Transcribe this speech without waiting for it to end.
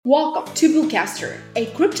Welcome to Bluecaster, a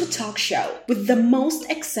crypto talk show with the most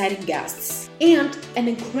exciting guests and an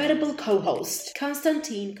incredible co-host,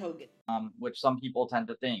 Konstantin Kogan. Which some people tend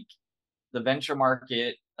to think. The venture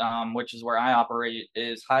market, which is where I operate,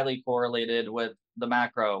 is highly correlated with the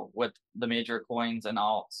macro, with the major coins and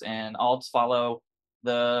alts. And alts follow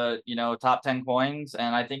the top 10 coins,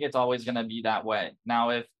 and I think it's always going to be that way. Now,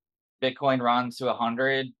 if Bitcoin runs to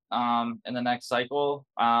 100 in the next cycle,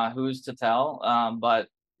 who's to tell? But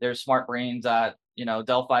there's smart brains at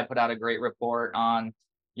Delphi put out a great report on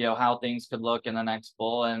how things could look in the next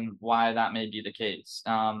bull and why that may be the case.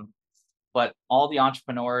 But all the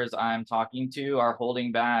entrepreneurs I'm talking to are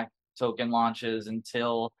holding back token launches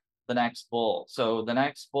until the next bull. So the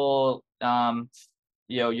next bull,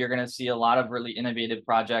 you're going to see a lot of really innovative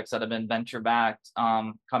projects that have been venture backed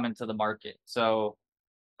come into the market. So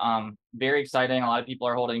very exciting. A lot of people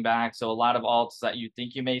are holding back. So a lot of alts that you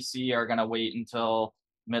think you may see are going to wait until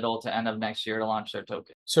middle to end of next year to launch their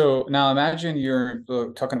token. So now imagine you're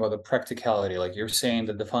talking about the practicality, like you're saying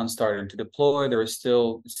that the funds started to deploy. They're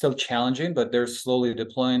still challenging, but they're slowly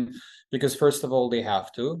deploying because first of all, they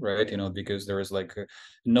have to, right? Because there is like a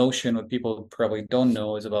notion what people probably don't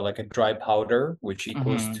know is about like a dry powder, which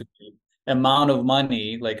equals to the amount of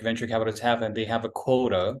money like venture capitalists have, and they have a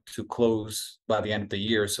quota to close by the end of the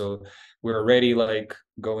year. So we're already like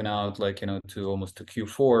going out like to almost to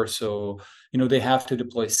Q4. So they have to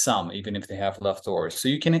deploy some, even if they have leftovers. So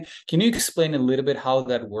can you explain a little bit how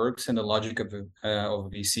that works and the logic of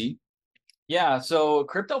VC? Yeah, so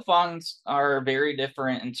crypto funds are very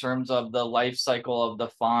different in terms of the life cycle of the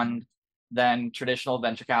fund than traditional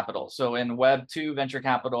venture capital. So in Web2 venture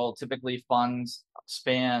capital, typically funds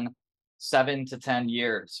span 7 to 10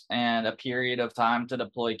 years and a period of time to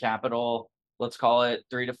deploy capital, let's call it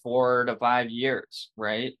 3 to 4 to 5 years,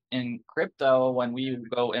 right? In crypto, when we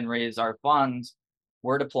go and raise our funds,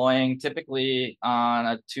 we're deploying typically on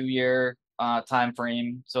a 2-year time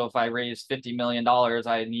frame. So if I raise $50 million,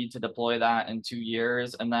 I need to deploy that in 2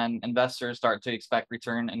 years, and then investors start to expect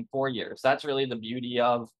return in 4 years. That's really the beauty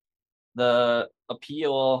of the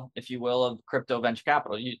appeal, if you will, of crypto venture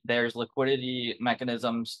capital. There's liquidity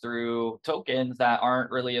mechanisms through tokens that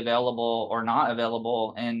aren't really available or not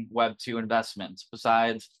available in Web2 investments,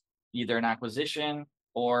 besides either an acquisition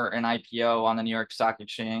or an IPO on the New York Stock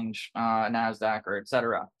Exchange, NASDAQ, or et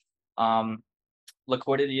cetera.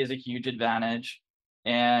 Liquidity is a huge advantage.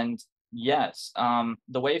 And yes,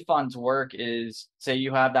 the way funds work is, say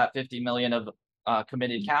you have that 50 million of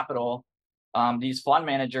committed capital. These fund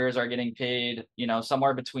managers are getting paid,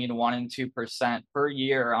 somewhere between 1% and 2% per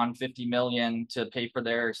year on 50 million to pay for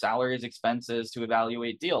their salaries, expenses, to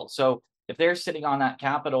evaluate deals. So if they're sitting on that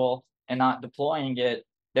capital and not deploying it,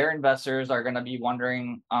 their investors are going to be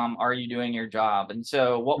wondering, are you doing your job? And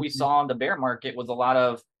so what we saw in the bear market was a lot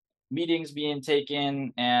of meetings being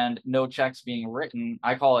taken and no checks being written.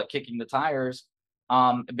 I call it kicking the tires.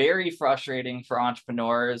 Very frustrating for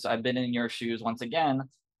entrepreneurs. I've been in your shoes once again.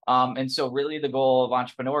 And so really the goal of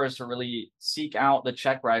entrepreneurs is to really seek out the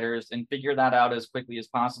check writers and figure that out as quickly as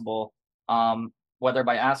possible. Whether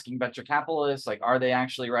by asking venture capitalists, like, are they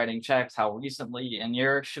actually writing checks? How recently? And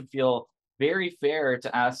you should feel very fair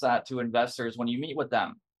to ask that to investors when you meet with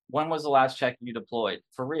them. When was the last check you deployed?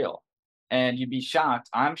 For real. And you'd be shocked.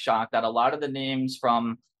 I'm shocked that a lot of the names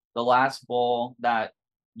from the last bull that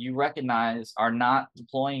you recognize are not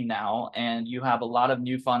deploying now. And you have a lot of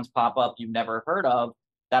new funds pop up you've never heard of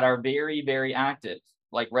that are very, very active,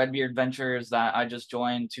 like Redbeard Ventures that I just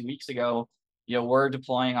joined 2 weeks ago. We're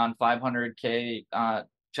deploying on 500K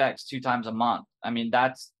checks 2 times a month. I mean,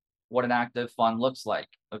 that's what an active fund looks like.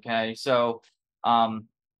 Okay, so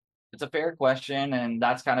it's a fair question, and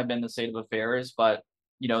that's kind of been the state of affairs. But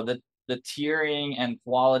the tiering and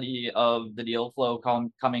quality of the deal flow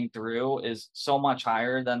coming through is so much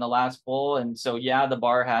higher than the last bull, and so yeah, the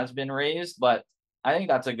bar has been raised, but I think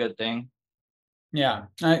that's a good thing. Yeah.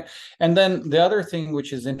 And then the other thing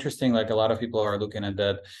which is interesting, like a lot of people are looking at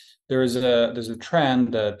that, there's a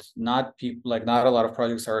trend that not a lot of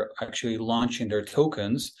projects are actually launching their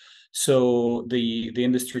tokens. So the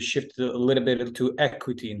industry shifted a little bit to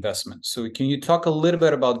equity investments. So can you talk a little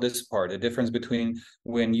bit about this part, the difference between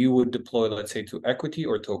when you would deploy, let's say, to equity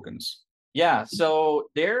or tokens? Yeah. So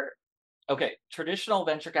traditional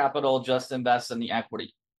venture capital just invests in the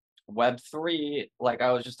equity. Web3, like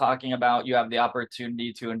I was just talking about, you have the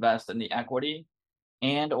opportunity to invest in the equity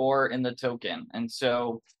and or in the token. And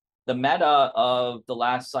so the meta of the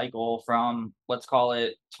last cycle from, let's call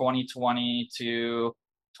it 2020 to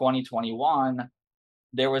 2021,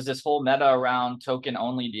 there was this whole meta around token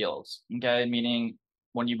only deals. Okay, meaning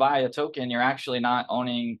when you buy a token, you're actually not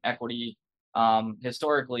owning equity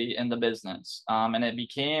historically in the business. And it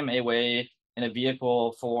became a way and a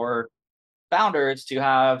vehicle for founders to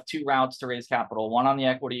have two routes to raise capital, one on the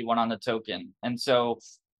equity, one on the token. And so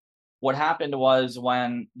what happened was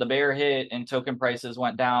when the bear hit and token prices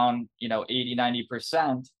went down, 80,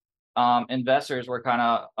 90%, investors were kind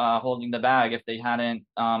of holding the bag if they hadn't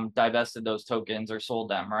divested those tokens or sold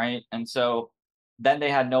them, right? And so then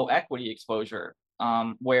they had no equity exposure,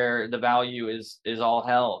 where the value is all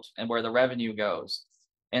held and where the revenue goes.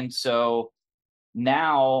 And so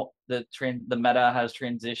now the meta has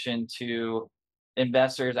transitioned to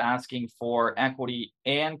investors asking for equity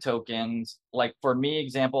and tokens. Like for me,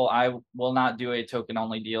 example, I will not do a token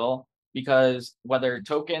only deal because whether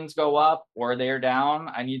tokens go up or they're down,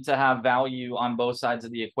 I need to have value on both sides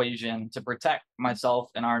of the equation to protect myself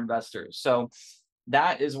and our investors. So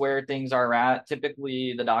that is where things are at.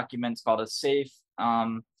 Typically, the document's called a safe,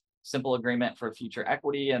 simple agreement for future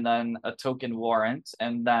equity, and then a token warrant.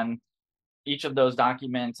 And then each of those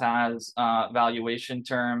documents has valuation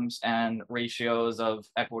terms and ratios of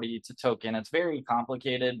equity to token. It's very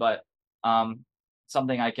complicated, but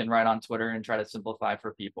something I can write on Twitter and try to simplify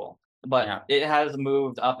for people. But it has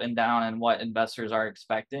moved up and down in what investors are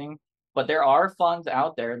expecting. But there are funds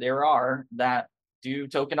out there, that do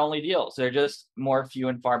token only deals. They're just more few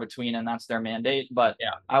and far between, and that's their mandate. But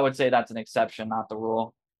I would say that's an exception, not the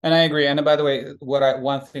rule. And I agree. And by the way,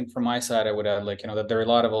 one thing from my side, I would add, that there are a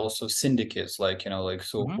lot of also syndicates,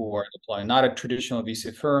 who are applying not at traditional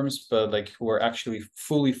VC firms, but who are actually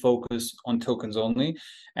fully focused on tokens only.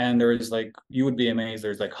 And there is you would be amazed,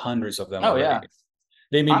 there's hundreds of them already. Yeah.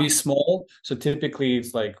 They may be small, so typically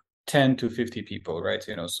it's 10 to 50 people, right?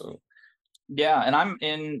 So. Yeah, and I'm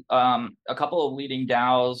in a couple of leading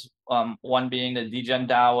DAOs, one being the DGen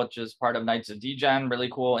DAO, which is part of Knights of DGen, really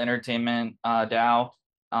cool entertainment DAO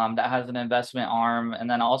that has an investment arm, and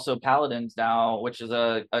then also Paladins DAO, which is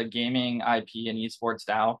a gaming IP and esports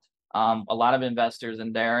DAO. A lot of investors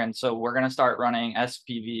in there, and so we're going to start running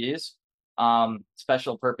SPVs,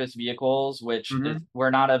 special purpose vehicles, which we're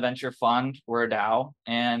not a venture fund, we're a DAO,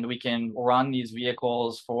 and we can run these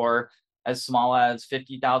vehicles for as small as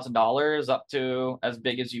 $50,000 up to as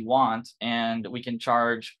big as you want. And we can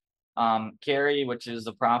charge carry, which is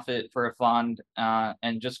the profit for a fund,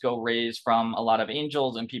 and just go raise from a lot of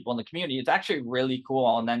angels and people in the community. It's actually really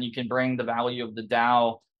cool. And then you can bring the value of the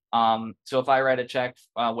DAO. So if I write a check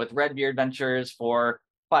with Redbeard Ventures for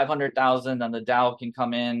 500,000, then the DAO can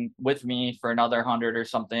come in with me for another 100 or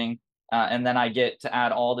something. And then I get to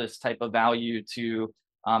add all this type of value to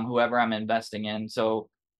whoever I'm investing in. So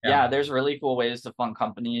yeah, there's really cool ways to fund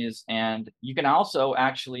companies. And you can also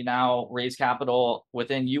actually now raise capital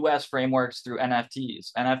within US frameworks through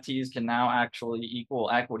NFTs. NFTs can now actually equal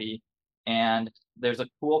equity. And there's a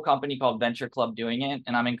cool company called Venture Club doing it.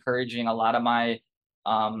 And I'm encouraging a lot of my,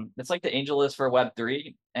 it's like the angel list for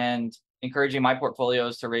Web3, and encouraging my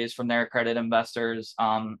portfolios to raise from their accredited investors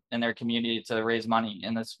in their community to raise money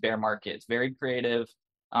in this bear market. It's very creative.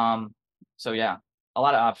 So yeah, a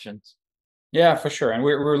lot of options. Yeah, for sure. And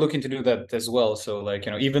we're looking to do that as well. So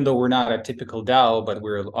even though we're not a typical DAO, but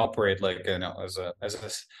we operate as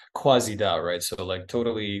a quasi DAO, right? So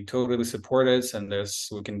totally support us, and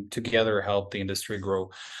we can together help the industry grow.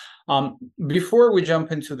 Before we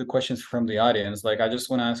jump into the questions from the audience, I just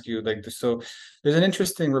want to ask you, so there's an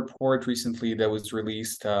interesting report recently that was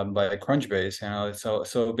released by Crunchbase,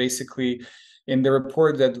 so basically in the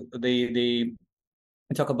report that they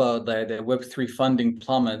talk about the Web3 funding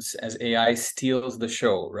plummets as AI steals the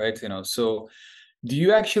show, right? So do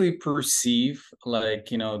you actually perceive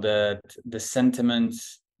that the sentiment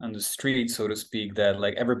on the street, so to speak, that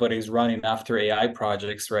everybody's running after AI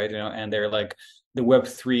projects, right? And they're the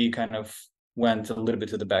Web3 kind of went a little bit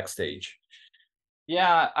to the backstage?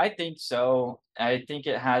 Yeah, I think so. I think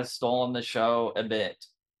it has stolen the show a bit.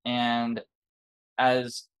 And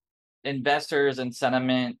as investors and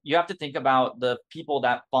sentiment, you have to think about the people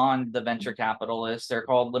that fund the venture capitalists. They're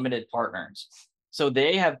called limited partners. So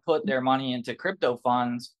they have put their money into crypto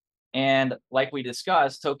funds. And like we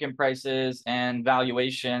discussed, token prices and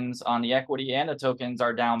valuations on the equity and the tokens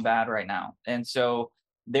are down bad right now. And so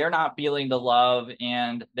they're not feeling the love,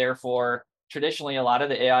 and therefore traditionally a lot of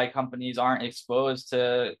the AI companies aren't exposed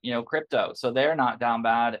to crypto, so they're not down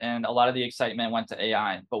bad, and a lot of the excitement went to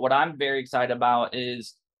AI. But what I'm very excited about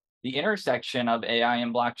is the intersection of AI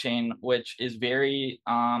and blockchain, which is very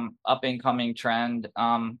up and coming trend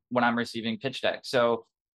when I'm receiving pitch decks. So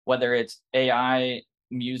whether it's AI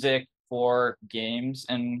music for games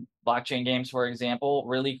and blockchain games, for example,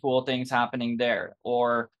 really cool things happening there,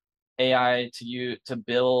 or AI to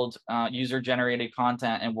build user-generated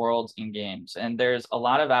content and worlds in games. And there's a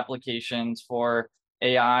lot of applications for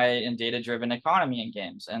AI and data-driven economy in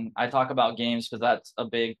games. And I talk about games because that's a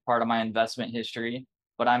big part of my investment history,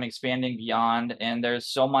 but I'm expanding beyond. And there's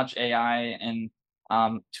so much AI and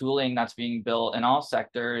tooling that's being built in all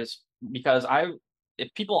sectors because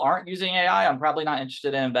if people aren't using AI, I'm probably not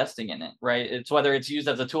interested in investing in it, right? It's whether it's used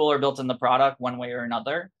as a tool or built in the product one way or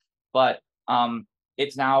another. But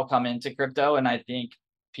it's now come into crypto, and I think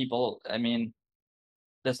people, I mean,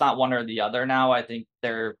 it's not one or the other now. I think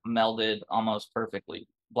they're melded almost perfectly,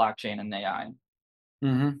 blockchain and AI.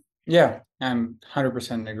 Mm-hmm. Yeah, I'm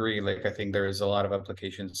 100% agree. Like, I think there is a lot of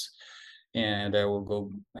applications and that will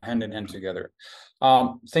go hand in hand together.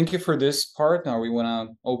 Thank you for this part. Now we want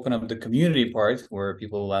to open up the community part where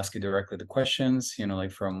people will ask you directly the questions,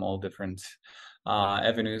 like from all different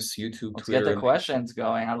avenues, YouTube, Let's get Twitter. the questions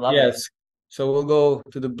going. I love it. Yes. So we'll go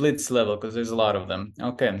to the blitz level because there's a lot of them.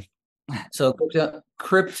 Okay. So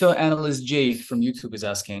crypto analyst Jay from YouTube is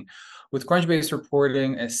asking, with Crunchbase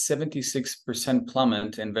reporting a 76%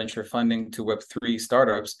 plummet in venture funding to Web3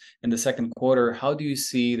 startups in the second quarter, how do you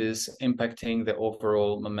see this impacting the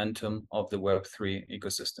overall momentum of the Web3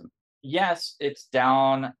 ecosystem? Yes, it's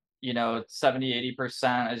down,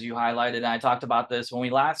 70-80%, as you highlighted. And I talked about this when we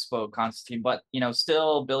last spoke, Constantine, but,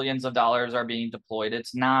 still billions of dollars are being deployed.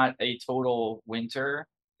 It's not a total winter.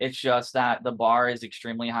 It's just that the bar is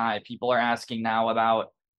extremely high. People are asking now about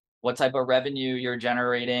what type of revenue you're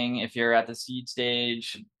generating. If you're at the seed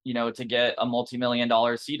stage, to get a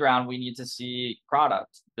multi-million-dollar seed round, we need to see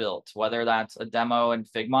product built, whether that's a demo in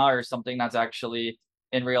Figma or something that's actually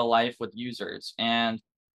in real life with users. And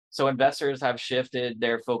so investors have shifted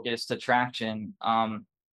their focus to traction,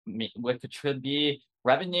 which could be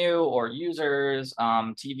revenue or users,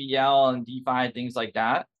 TVL and DeFi, things like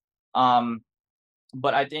that.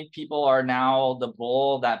 But I think people are now, the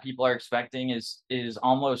bull that people are expecting is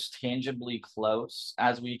almost tangibly close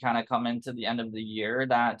as we kind of come into the end of the year,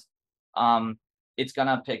 that it's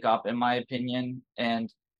gonna pick up, in my opinion, and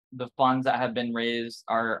the funds that have been raised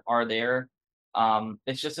are there.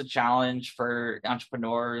 It's just a challenge for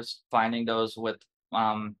entrepreneurs finding those with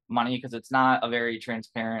money because it's not a very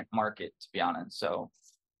transparent market, to be honest. So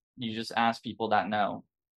you just ask people that know.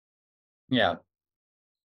 Yeah.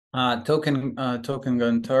 Token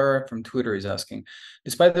Gunter from Twitter is asking,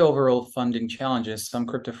 despite the overall funding challenges, some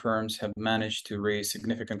crypto firms have managed to raise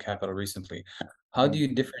significant capital recently. How do you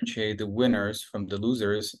differentiate the winners from the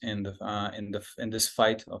losers in this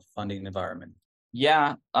fight of funding environment?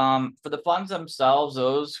 Yeah, for the funds themselves,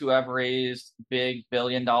 those who have raised big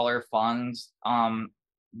billion-dollar funds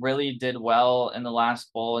really did well in the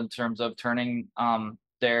last bull in terms of turning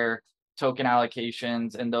their token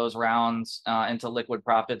allocations in those rounds into liquid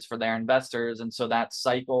profits for their investors. And so that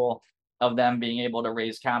cycle of them being able to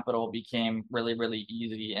raise capital became really, really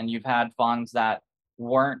easy. And you've had funds that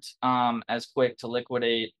weren't as quick to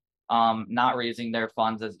liquidate, not raising their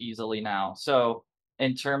funds as easily now. So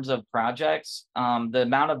in terms of projects, the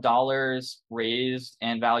amount of dollars raised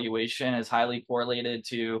and valuation is highly correlated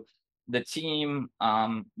to the team,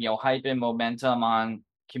 hype and momentum on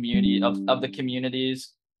community of the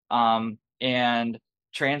communities, and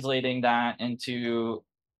translating that into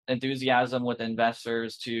enthusiasm with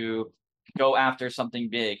investors to go after something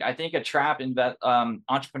big. I think a trap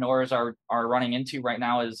entrepreneurs are running into right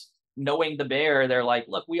now is knowing the bear. They're like,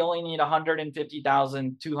 look, we only need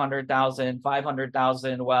 150,000, 200,000,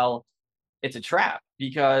 500,000. Well, it's a trap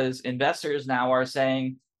because investors now are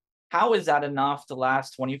saying, how is that enough to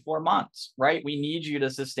last 24 months, right? We need you to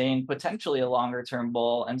sustain potentially a longer term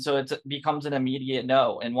bull. And so it becomes an immediate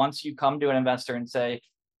no. And once you come to an investor and say,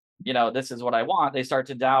 this is what I want, they start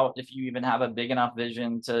to doubt if you even have a big enough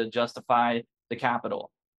vision to justify the capital.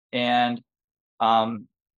 And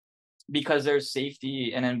because there's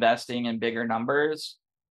safety in investing in bigger numbers,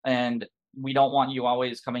 and we don't want you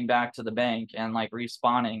always coming back to the bank and like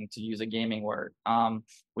respawning, to use a gaming word.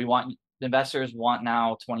 Investors want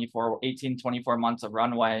now 18-24 months of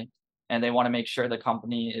runway, and they want to make sure the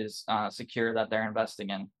company is secure that they're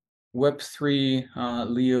investing in. Web3,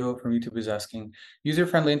 Leo from YouTube is asking,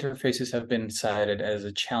 user-friendly interfaces have been cited as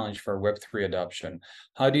a challenge for Web3 adoption.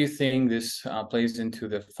 How do you think this plays into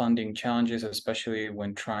the funding challenges, especially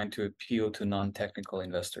when trying to appeal to non-technical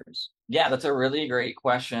investors? Yeah, that's a really great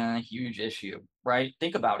question and a huge issue, right?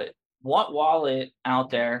 Think about it. What wallet out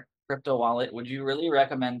there, crypto wallet, would you really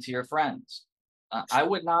recommend to your friends? I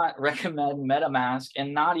would not recommend MetaMask,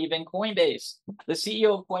 and not even Coinbase. The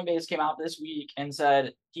CEO of Coinbase came out this week and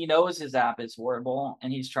said he knows his app is horrible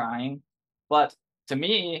and he's trying. But to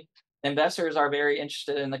me, investors are very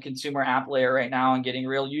interested in the consumer app layer right now and getting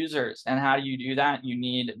real users. And how do you do that? You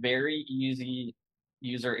need very easy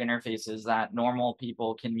user interfaces that normal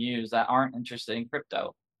people can use that aren't interested in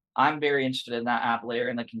crypto. I'm very interested in that app layer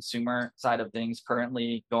and the consumer side of things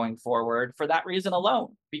currently going forward for that reason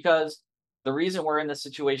alone, because the reason we're in the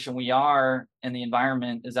situation we are in the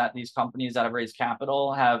environment is that these companies that have raised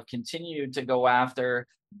capital have continued to go after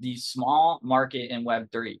the small market in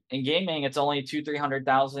Web3. In gaming, it's only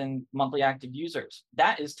 300,000 monthly active users.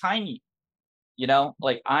 That is tiny.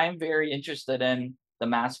 Like I'm very interested in the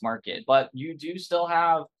mass market, but you do still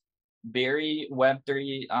have very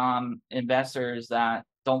Web3 investors that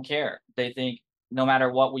don't care. They think no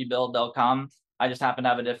matter what we build, they'll come. I just happen to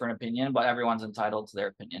have a different opinion, but everyone's entitled to their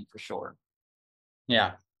opinion for sure.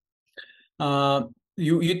 Yeah.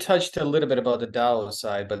 You touched a little bit about the DAO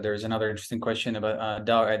side, but there's another interesting question about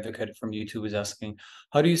DAO advocate from YouTube is asking,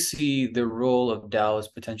 how do you see the role of DAOs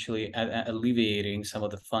potentially alleviating some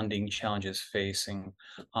of the funding challenges facing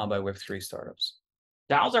by Web3 startups?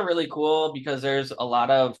 DAOs are really cool because there's a lot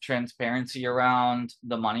of transparency around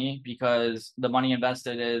the money, because the money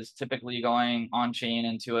invested is typically going on chain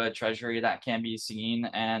into a treasury that can be seen.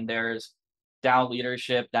 And there's DAO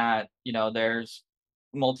leadership that, there's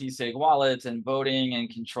multi-sig wallets and voting and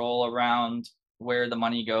control around where the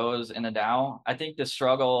money goes in a DAO. I think the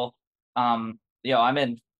struggle, I'm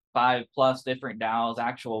in 5+ different DAOs,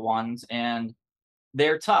 actual ones, and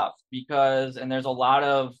they're tough and there's a lot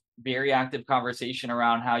of very active conversation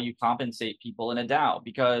around how you compensate people in a DAO,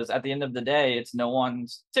 because at the end of the day, it's no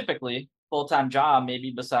one's typically full-time job,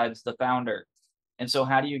 maybe besides the founder. And so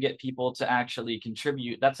how do you get people to actually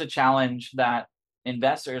contribute? That's a challenge that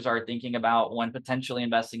investors are thinking about when potentially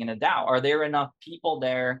investing in a DAO. Are there enough people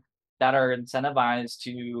there that are incentivized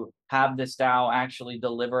to have this DAO actually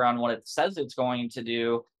deliver on what it says it's going to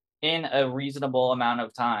do in a reasonable amount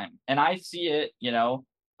of time? And I see it,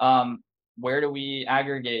 where do we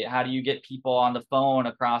aggregate? How do you get people on the phone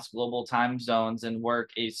across global time zones and work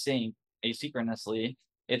asynchronously?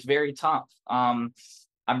 It's very tough. I'm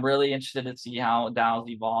really interested to see how DAOs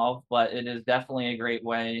evolve, but it is definitely a great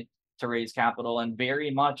way to raise capital and very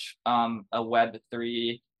much a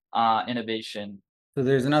Web3 innovation. So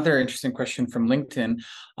there's another interesting question from LinkedIn.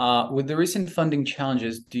 With the recent funding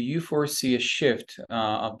challenges, do you foresee a shift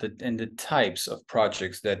in the types of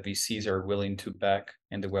projects that VCs are willing to back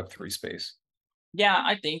in the Web3 space? Yeah,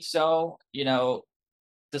 I think so.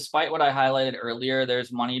 Despite what I highlighted earlier,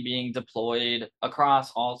 there's money being deployed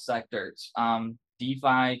across all sectors.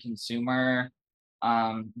 DeFi, consumer,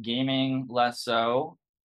 gaming, less so.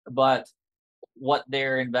 But what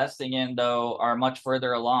they're investing in, though, are much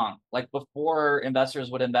further along. Like before, investors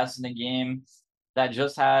would invest in a game that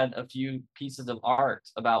just had a few pieces of art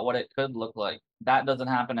about what it could look like. That doesn't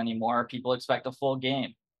happen anymore. People expect a full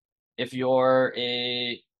game. If you're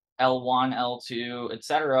a L1, L2,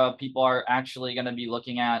 etc., people are actually going to be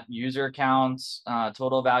looking at user counts,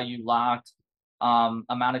 total value locked,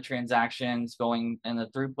 amount of transactions going in the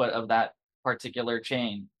throughput of that particular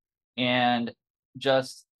chain, and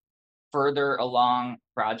just further along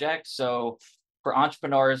projects. So for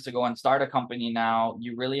entrepreneurs to go and start a company now,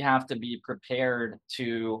 you really have to be prepared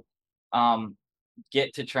to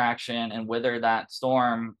get to traction and wither that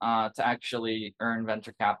storm to actually earn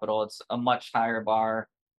venture capital. It's a much higher bar,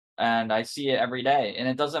 and I see it every day. And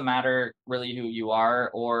it doesn't matter really who you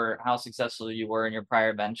are or how successful you were in your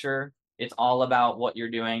prior venture. It's all about what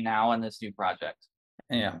you're doing now in this new project.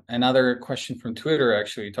 Yeah, another question from Twitter,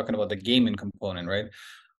 actually, talking about the gaming component, right?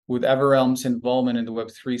 With Everrealm's involvement in the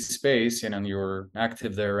Web3 space, and you're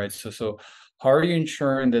active there, right? So how are you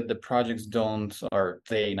ensuring that the projects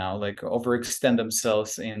overextend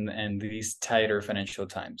themselves in these tighter financial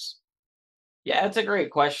times? Yeah, it's a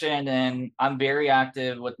great question. And I'm very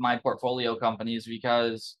active with my portfolio companies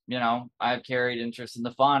because, I've carried interest in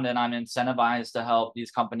the fund and I'm incentivized to help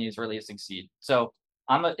these companies really succeed. So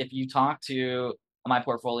if you talk to my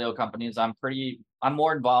portfolio companies, I'm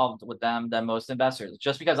more involved with them than most investors,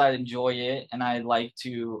 just because I enjoy it and I like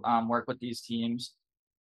to work with these teams.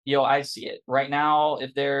 I see it right now.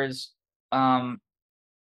 If there's not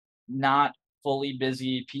fully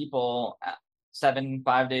busy people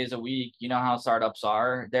 5 days a week, you know how startups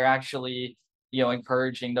are. They're actually,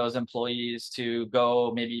 encouraging those employees to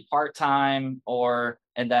go maybe part-time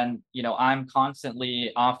and then, I'm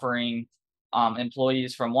constantly offering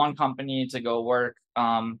employees from one company to go work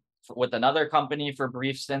with another company for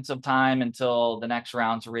brief stints of time until the next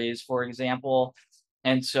round's raised, for example.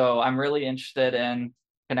 And so I'm really interested in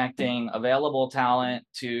connecting available talent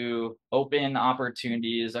to open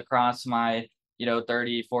opportunities across my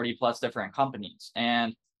 30, 40+ different companies.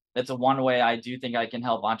 And it's a one way I do think I can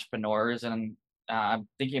help entrepreneurs, and I'm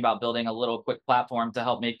thinking about building a little quick platform to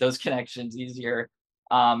help make those connections easier.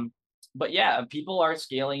 Um, but yeah, people are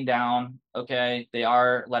scaling down. Okay, they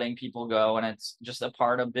are letting people go, and it's just a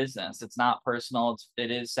part of business. It's not personal.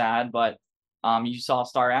 It is sad, but you saw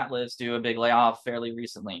Star Atlas do a big layoff fairly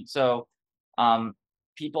recently. So um,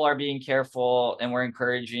 people are being careful, and we're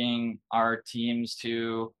encouraging our teams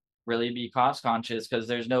to really be cost conscious, because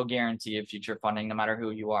there's no guarantee of future funding, no matter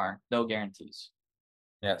who you are. No guarantees.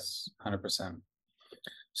 Yes, 100%.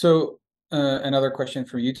 So another question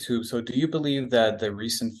from YouTube. So do you believe that the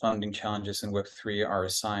recent funding challenges in Web3 are a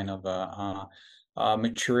sign of a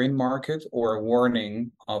maturing market or a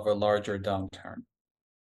warning of a larger downturn?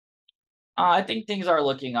 I think things are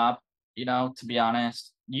looking up, to be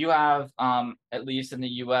honest. You have, at least in the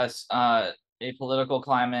US, a political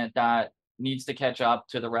climate that needs to catch up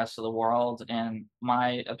to the rest of the world. And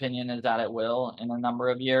my opinion is that it will in a number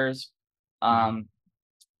of years. Mhm.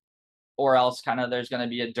 Or else kind of there's going to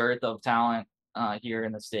be a dearth of talent here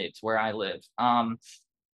in the States where I live.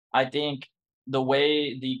 I think the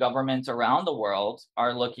way the governments around the world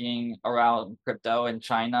are looking around crypto in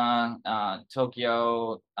China,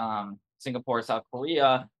 Tokyo, Singapore, South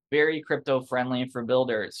Korea, very crypto friendly for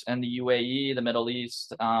builders, and the UAE, the Middle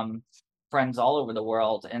East, friends all over the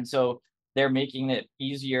world. And so they're making it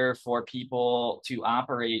easier for people to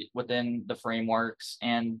operate within the frameworks.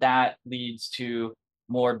 And that leads to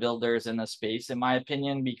more builders in the space, in my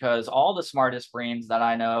opinion, because all the smartest brains that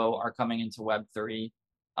I know are coming into Web3.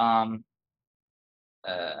 um,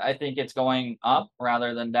 I think it's going up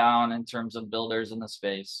rather than down in terms of builders in the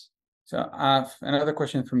space. So another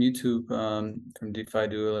question from YouTube, from DeFi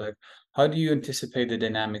Duo, like, how do you anticipate the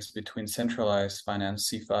dynamics between centralized finance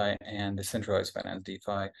CeFi and decentralized finance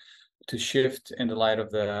DeFi to shift in the light of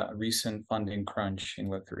the recent funding crunch in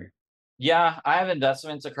Web3? Yeah, I have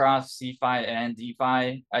investments across CeFi and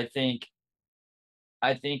DeFi. I think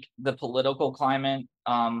the political climate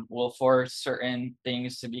will force certain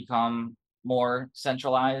things to become more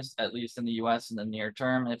centralized, at least in the US in the near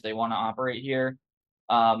term, if they want to operate here.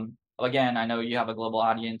 Again, I know you have a global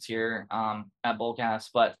audience here at Bullcast,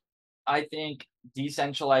 but I think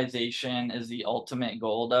decentralization is the ultimate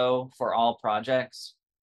goal, though, for all projects,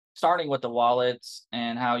 starting with the wallets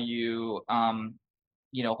and how you,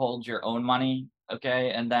 hold your own money. Okay.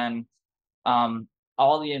 And then um,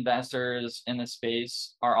 all the investors in the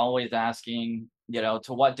space are always asking, to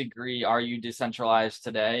what degree are you decentralized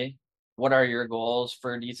today? What are your goals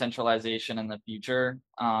for decentralization in the future,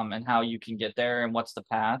 and how you can get there, and what's the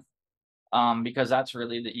path? Because that's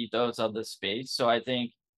really the ethos of the space. So I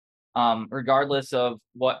think, regardless of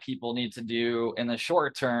what people need to do in the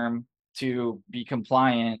short term to be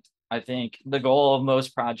compliant, I think the goal of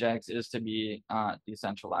most projects is to be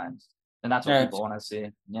decentralized, and that's what Yeah, people want to see.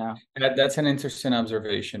 Yeah. that's an interesting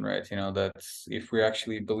observation, right? That's if we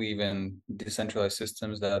actually believe in decentralized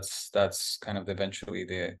systems, that's kind of eventually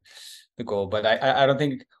the goal. But I don't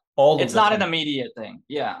think all of It's the not an immediate thing.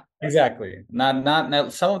 Yeah. exactly.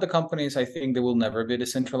 Not some of the companies, I think they will never be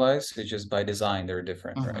decentralized. It's just by design they're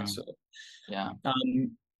different, right? Hmm. So Yeah.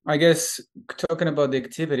 I guess talking about the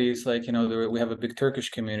activities, like we have a big Turkish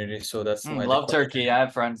community, so that's why the Love Turkey. question. I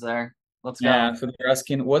have friends there. Let's Yeah, go. so they're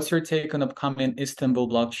asking, what's your take on upcoming Istanbul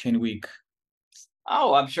Blockchain Week?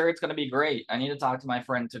 Oh, I'm sure it's going to be great. I need to talk to my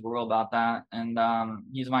friend Tagul about that. And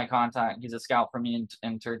he's my contact. He's a scout for me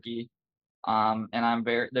in Turkey. And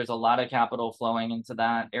there's a lot of capital flowing into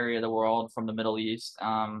that area of the world from the Middle East.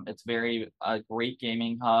 It's a great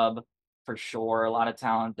gaming hub for sure. A lot of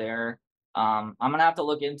talent there. I'm gonna have to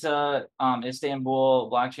look into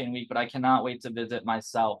Istanbul Blockchain Week, but I cannot wait to visit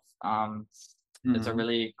myself. It's a Mhm.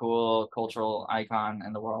 really cool cultural icon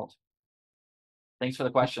in the world. Thanks for the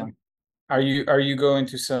question. Are you going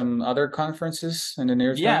to some other conferences in the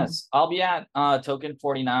near term? Yes, I'll be at Token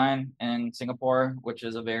 49 in Singapore, which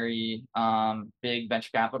is a very big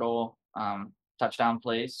venture capital touchdown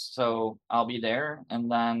place. So I'll be there, and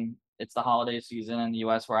then it's the holiday season in the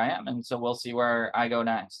US where I am, and so we'll see where I go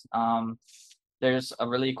next. There's a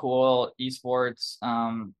really cool esports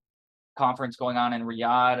conference going on in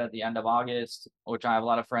Riyadh at the end of August, which I have a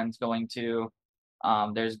lot of friends going to.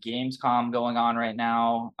 There's Gamescom going on right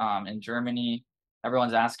now in Germany.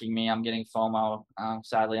 Everyone's asking me. I'm getting FOMO.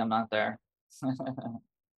 Sadly, I'm not there.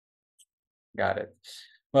 Got it.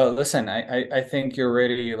 Well, listen, I think you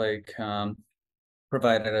already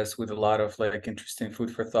provided us with a lot of like interesting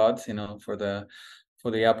food for thought, for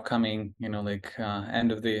the upcoming, end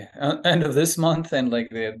of the end of this month and like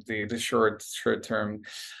the short term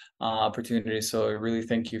opportunity. So I really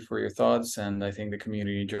thank you for your thoughts, and I think the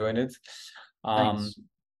community enjoyed it. Um, Thanks.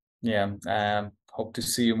 Yeah. Hope to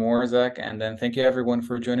see you more, Zach. And then thank you everyone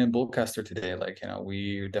for joining Bullcaster today.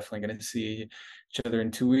 We're definitely going to see each other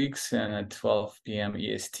in 2 weeks and at 12 p.m.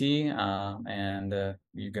 EST. And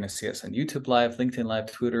you're going to see us on YouTube Live, LinkedIn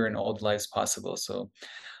Live, Twitter, and all the lives possible. So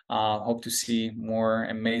hope to see more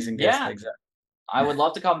amazing guests Yeah, like Zach. I would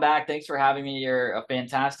love to come back. Thanks for having me. You're a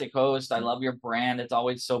fantastic host. I love your brand. It's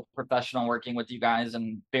always so professional working with you guys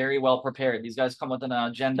and very well prepared. These guys come with an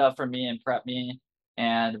agenda for me and prep me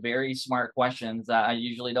and very smart questions that I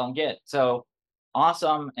usually don't get. So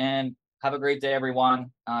awesome. And have a great day,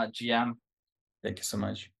 everyone. GM. Thank you so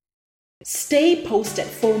much. Stay posted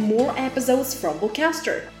for more episodes from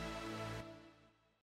Bullcaster.